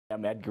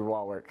I'm Edgar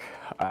Wallwork.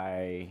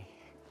 I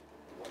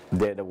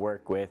did the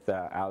work with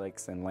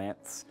Alex and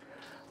Lance.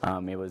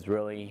 It was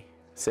really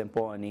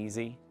simple and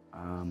easy.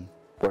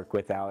 Worked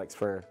with Alex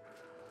for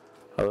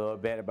a little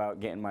bit about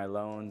getting my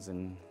loans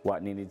and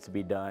what needed to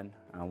be done.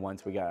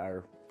 Once we got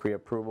our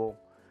pre-approval,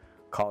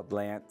 called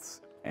Lance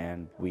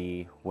and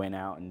we went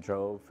out and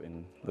drove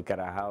and looked at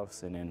our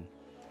house, and then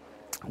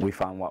we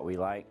found what we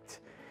liked.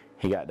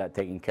 He got that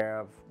taken care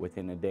of.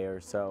 Within a day or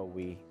so,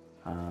 we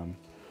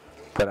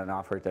put an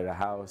offer to the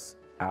house.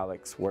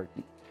 Alex worked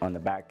on the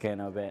back end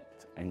of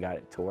it and got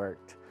it to work.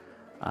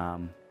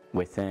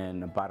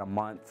 Within about a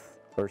month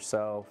or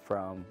so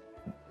from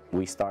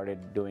we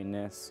started doing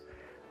this,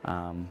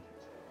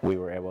 we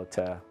were able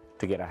to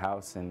get a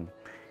house, and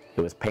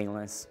it was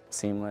painless,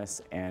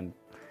 seamless, and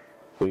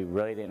we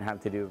really didn't have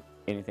to do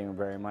anything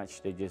very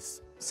much. They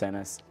just sent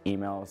us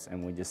emails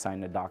and we just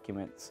signed the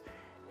documents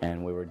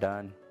and we were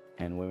done.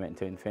 And we went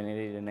to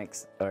Infinity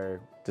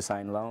to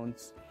sign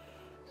loans.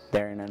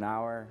 There in an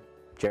hour,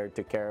 Jared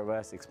took care of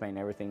us, explained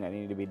everything that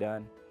needed to be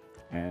done,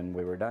 and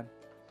we were done.